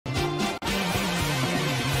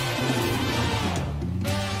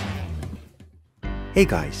Hey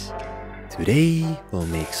guys, today we'll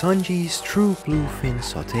make Sanji's true bluefin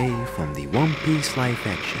saute from the Onepiece live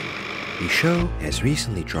action. The show has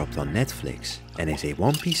recently dropped on Netflix, and as a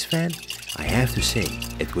Onepiece fan, I have to say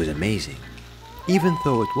it was amazing. Even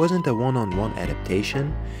though it wasn't a one-on-one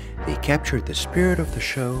adaptation, they captured the spirit of the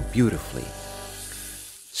show beautifully.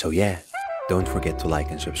 So yeah, don't forget to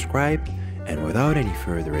like and subscribe, and without any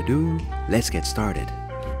further ado, let's get started.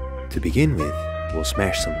 To begin with, we'll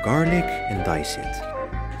smash some garlic and dice it.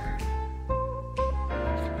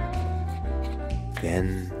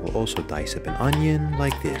 Then we'll also dice up an onion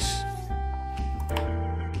like this.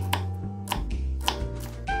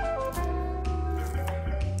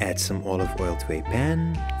 Add some olive oil to a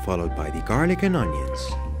pan, followed by the garlic and onions.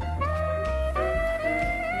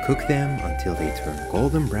 Cook them until they turn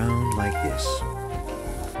golden brown like this.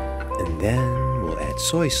 And then we'll add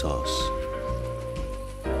soy sauce.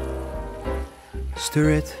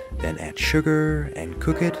 Stir it, then add sugar and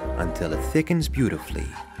cook it until it thickens beautifully.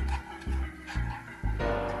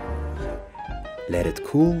 Let it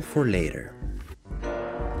cool for later.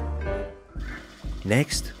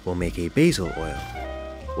 Next, we'll make a basil oil.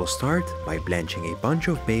 We'll start by blanching a bunch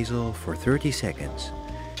of basil for 30 seconds.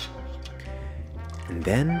 And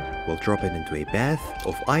then we'll drop it into a bath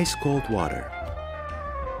of ice cold water.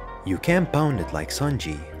 You can pound it like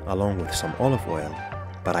Sanji along with some olive oil,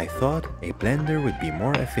 but I thought a blender would be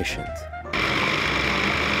more efficient.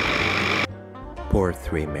 Pour it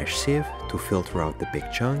through a mesh sieve to filter out the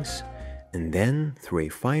big chunks, and then through a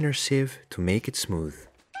finer sieve to make it smooth.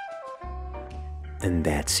 And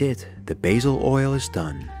that's it, the basil oil is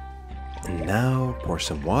done. And now pour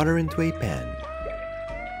some water into a pan.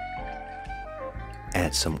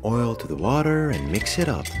 Add some oil to the water and mix it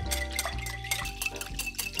up.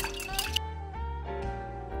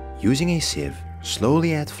 Using a sieve,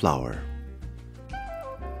 slowly add flour.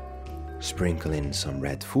 Sprinkle in some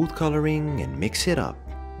red food coloring and mix it up.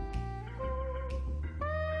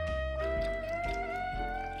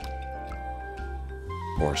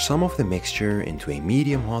 Pour some of the mixture into a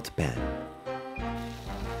medium hot pan.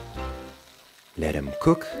 Let them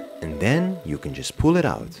cook, and then you can just pull it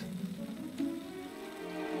out.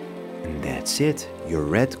 And that's it, your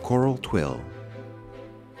red coral tuile.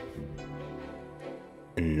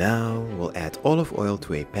 And now we'll add olive oil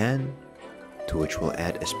to a pan, to which we'll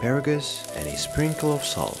add asparagus and a sprinkle of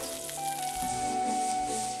salt.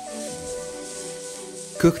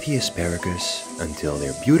 Cook the asparagus until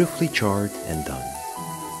they're beautifully charred and done.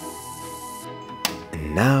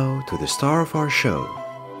 And now to the star of our show,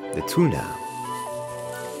 the tuna.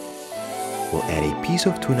 We'll add a piece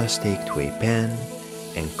of tuna steak to a pan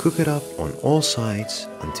and cook it up on all sides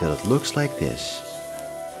until it looks like this.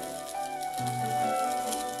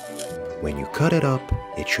 When you cut it up,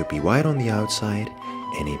 it should be white on the outside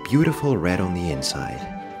and a beautiful red on the inside.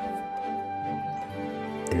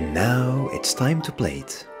 And now it's time to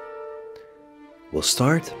plate. We'll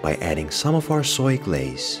start by adding some of our soy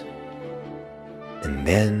glaze. And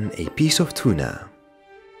then a piece of tuna,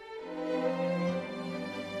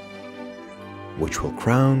 which we'll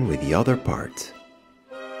crown with the other part.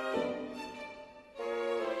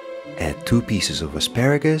 Add 2 pieces of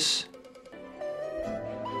asparagus,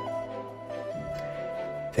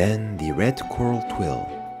 then the red coral tuile.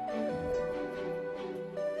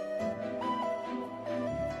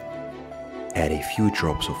 Add a few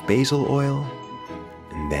drops of basil oil,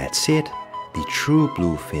 and that's it, the true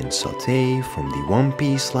bluefin saute from the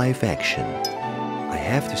Onepiece live action. I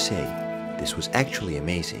have to say, this was actually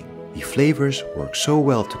amazing. The flavors work so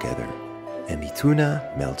well together, and the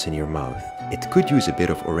tuna melts in your mouth. It could use a bit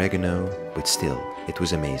of oregano, but still, it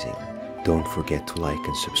was amazing. Don't forget to like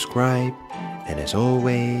and subscribe, and as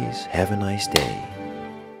always, have a nice day.